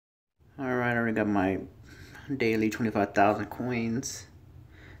already got my daily 25,000 coins.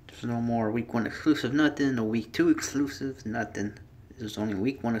 There's no more week 1 exclusive nothing, no week 2 exclusive nothing. There's only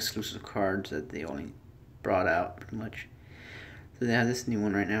week 1 exclusive cards that they only brought out pretty much. So they have this new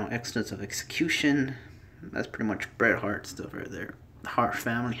one right now, Excellence of Execution. That's pretty much Bret Hart stuff right there. Hart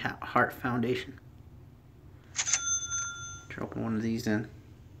family, Hart Foundation. Try open one of these then.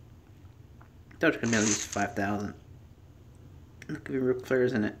 Thought it could be at least 5,000. Look at the real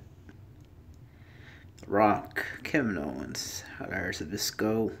players in it. The Rock, Kevin Owens, Hilarious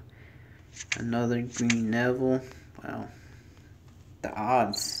Visco, another Green Neville. Wow. The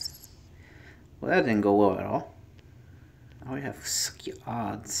odds. Well, that didn't go well at all. Now we have sucky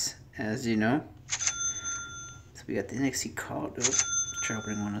odds, as you know. So we got the NXT card. Let's try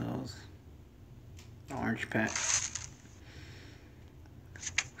opening one of those. Orange pack.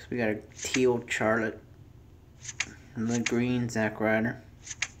 So we got a teal Charlotte. Another green Zack Ryder.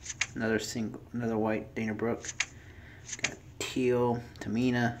 Another white Dana Brooke. Got a teal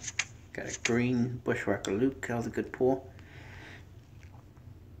Tamina. Got a green Bushwhacker Luke. That was a good pull.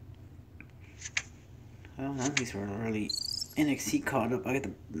 Well, none of these were really NXT caught up. I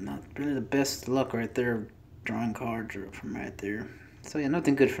got not really the best luck right there. Drawing cards from right there. So yeah,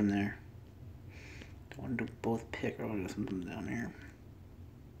 nothing good from there. Don't want to do both pick or I'll do something down here.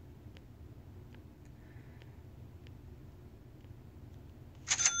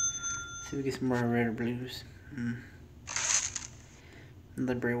 See if we get some more red or blues.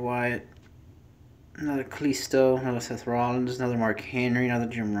 Another Bray Wyatt. Another Kalisto. Another Seth Rollins. Another Mark Henry. Another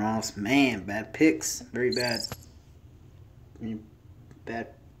Jim Ross. Man, bad picks. Very bad. Bad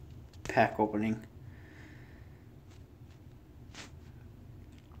pack opening.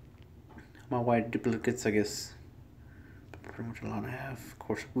 My white duplicates, I guess. Pretty much a lot I have. Of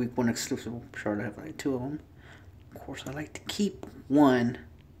course, week 1 exclusive. Sure, I have like 2 of them. Of course, I like to keep one.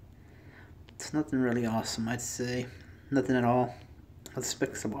 It's nothing really awesome, I'd say. Nothing at all. Let's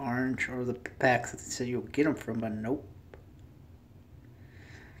expect some orange or the packs that they say you'll get them from, but nope.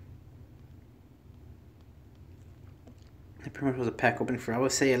 That pretty much was a pack opening for, I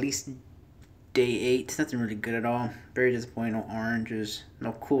would say, at least Day 8. It's nothing really good at all. Very disappointing. No oranges.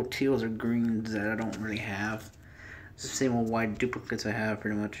 No cool teals or greens that I don't really have. It's the same old white duplicates I have,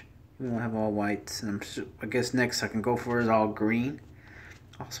 pretty much. We don't have all whites. And I guess next I can go for is all green.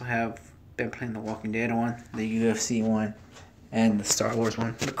 Also have been playing the Walking Dead one, the UFC one, and the Star Wars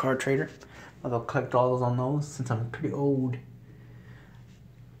one, the card trader. I'll collect all those on those since I'm pretty old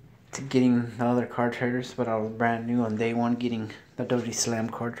to getting the other card traders, but I was brand new on day 1 getting the WWE Slam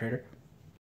card trader.